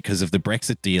medicine because of the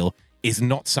Brexit deal is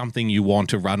not something you want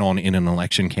to run on in an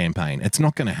election campaign. It's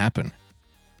not going to happen.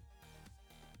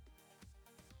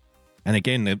 And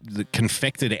again, the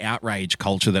confected outrage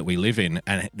culture that we live in,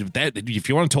 and if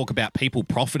you want to talk about people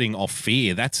profiting off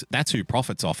fear, that's who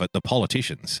profits off it, the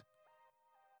politicians.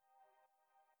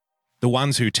 The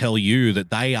ones who tell you that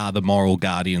they are the moral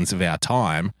guardians of our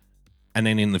time, and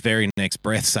then in the very next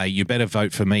breath say, you better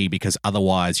vote for me because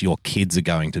otherwise your kids are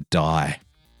going to die.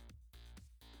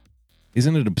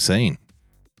 Isn't it obscene?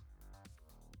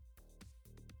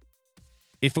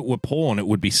 If it were porn, it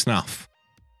would be snuff.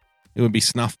 It would be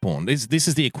snuff porn. This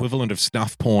is the equivalent of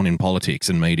snuff porn in politics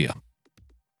and media.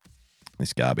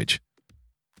 This garbage.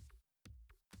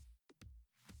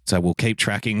 So we'll keep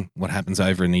tracking what happens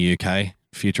over in the UK,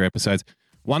 future episodes.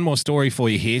 One more story for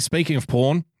you here. Speaking of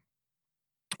porn,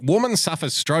 woman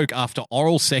suffers stroke after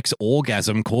oral sex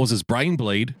orgasm causes brain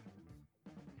bleed.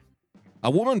 A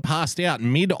woman passed out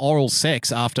mid-oral sex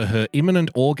after her imminent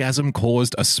orgasm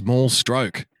caused a small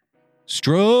stroke.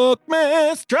 Struck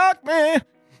me.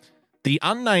 The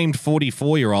unnamed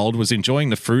 44-year-old was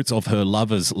enjoying the fruits of her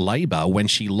lover's labour when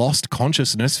she lost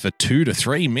consciousness for 2 to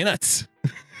 3 minutes.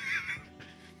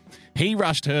 He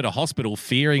rushed her to hospital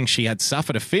fearing she had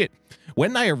suffered a fit.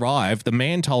 When they arrived, the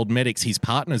man told medics his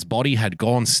partner's body had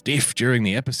gone stiff during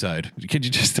the episode. Could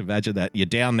you just imagine that? You're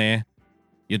down there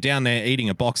eating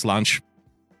a box lunch,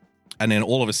 and then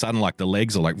all of a sudden, like, the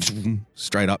legs are like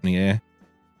straight up in the air,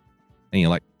 and you're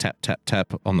like tap, tap,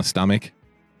 tap on the stomach.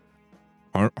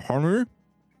 Honey,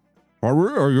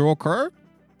 are you okay?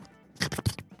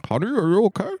 Honey, are you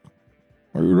okay?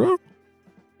 Are you there?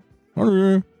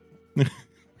 Honey.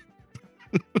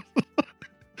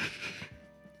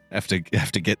 Have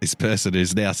to get this person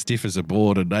who's now stiff as a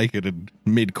board and naked and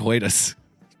mid-coitus,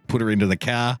 put her into the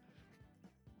car,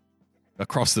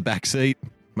 across the back seat,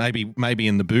 maybe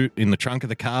in the boot, in the trunk of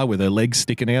the car with her legs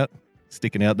sticking out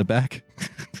the back.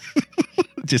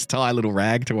 Just tie a little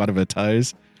rag to one of her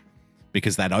toes.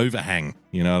 Because that overhang,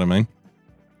 you know what I mean?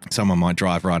 Someone might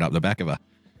drive right up the back of her.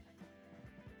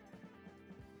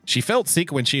 She felt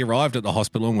sick when she arrived at the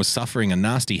hospital and was suffering a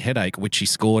nasty headache, which she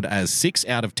scored as 6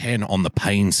 out of 10 on the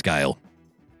pain scale.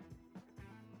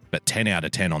 But 10 out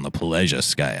of 10 on the pleasure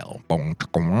scale.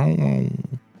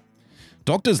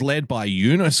 Doctors led by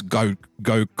Eunice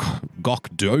Gokdogan.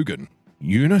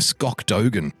 Eunice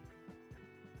Gokdogan.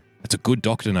 That's a good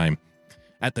doctor name.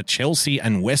 At the Chelsea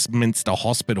and Westminster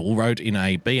Hospital wrote in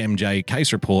a BMJ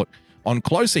case report, on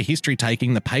closer history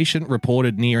taking, the patient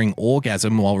reported nearing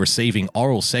orgasm while receiving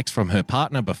oral sex from her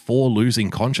partner before losing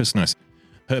consciousness.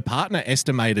 Her partner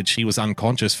estimated she was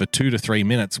unconscious for 2 to 3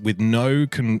 minutes with no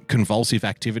convulsive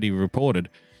activity reported.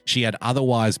 She had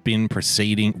otherwise been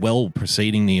preceding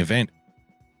the event.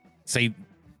 See,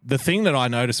 the thing that I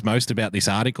noticed most about this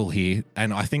article here,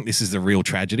 and I think this is the real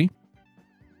tragedy,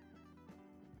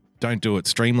 don't do it.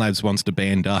 Streamlabs wants to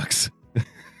ban ducks.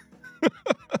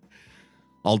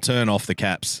 I'll turn off the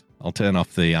caps. I'll turn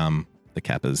off the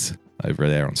cappers over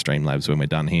there on Streamlabs when we're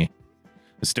done here.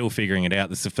 We're still figuring it out.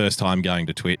 This is the first time going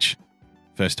to Twitch.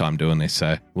 First time doing this,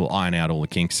 so we'll iron out all the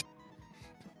kinks.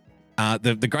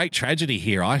 The great tragedy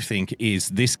here, I think, is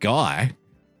this guy,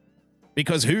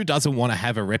 because who doesn't want to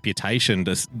have a reputation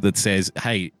that says,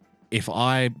 hey, if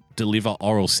I deliver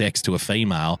oral sex to a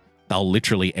female, they'll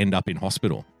literally end up in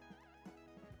hospital.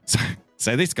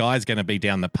 So this guy's going to be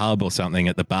down the pub or something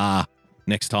at the bar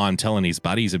next time telling his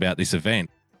buddies about this event.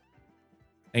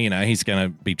 And, you know, he's going to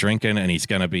be drinking and he's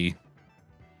going to be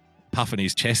puffing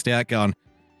his chest out going,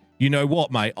 you know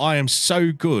what, mate, I am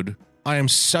so good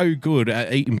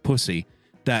at eating pussy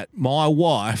that my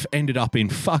wife ended up in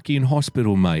fucking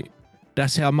hospital, mate.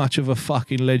 That's how much of a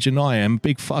fucking legend I am.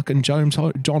 Big fucking John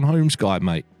Holmes guy,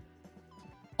 mate.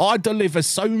 I deliver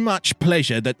so much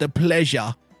pleasure that the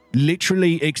pleasure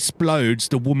literally explodes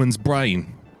the woman's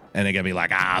brain. And they're going to be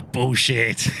like,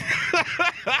 bullshit.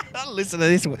 Listen to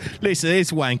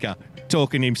this wanker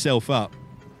talking himself up.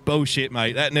 Bullshit,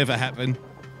 mate. That never happened.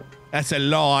 That's a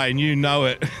lie and you know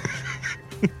it.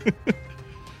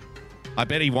 I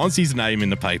bet he wants his name in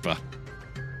the paper.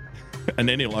 And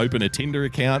then he'll open a Tinder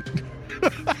account.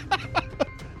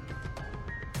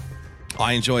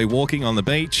 I enjoy walking on the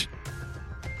beach,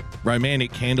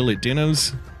 romantic candlelit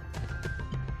dinners,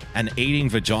 and eating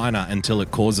vagina until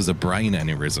it causes a brain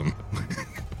aneurysm.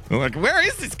 I'm like, where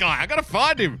is this guy? I gotta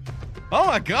find him. Oh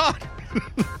my God.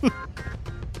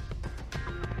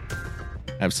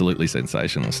 Absolutely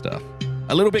sensational stuff.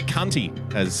 A little bit cunty,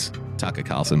 as Tucker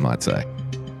Carlson might say.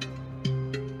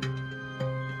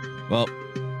 Well,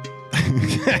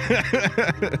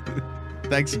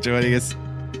 thanks for joining us.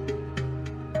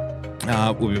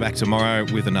 We'll be back tomorrow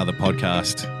with another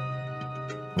podcast.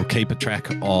 We'll keep a track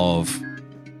of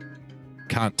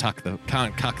Can't cuck the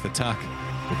tuck.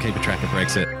 We'll keep a track of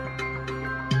Brexit.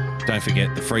 Don't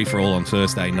forget the free-for-all on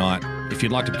Thursday night. If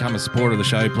you'd like to become a supporter of the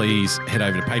show, please head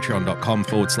over to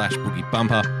patreon.com/Boogie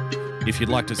Bumper. If you'd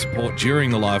like to support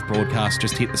during the live broadcast,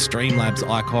 just hit the Streamlabs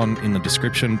icon in the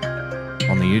description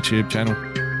on the YouTube channel.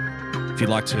 If you'd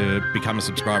like to become a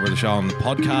subscriber of the show on the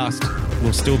podcast,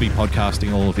 we'll still be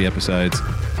podcasting all of the episodes.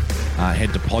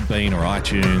 Head to Podbean or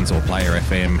iTunes or Player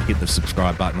FM, hit the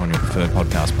subscribe button on your preferred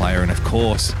podcast player, and of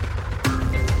course,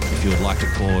 if you would like to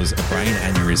cause a brain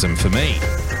aneurysm for me,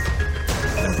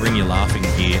 then bring your laughing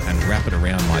gear and wrap it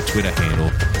around my Twitter handle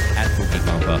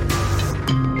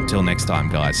 @BoogieBumper. Until next time,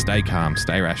 guys, stay calm,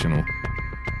 stay rational.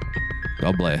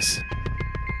 God bless,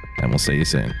 and we'll see you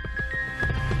soon.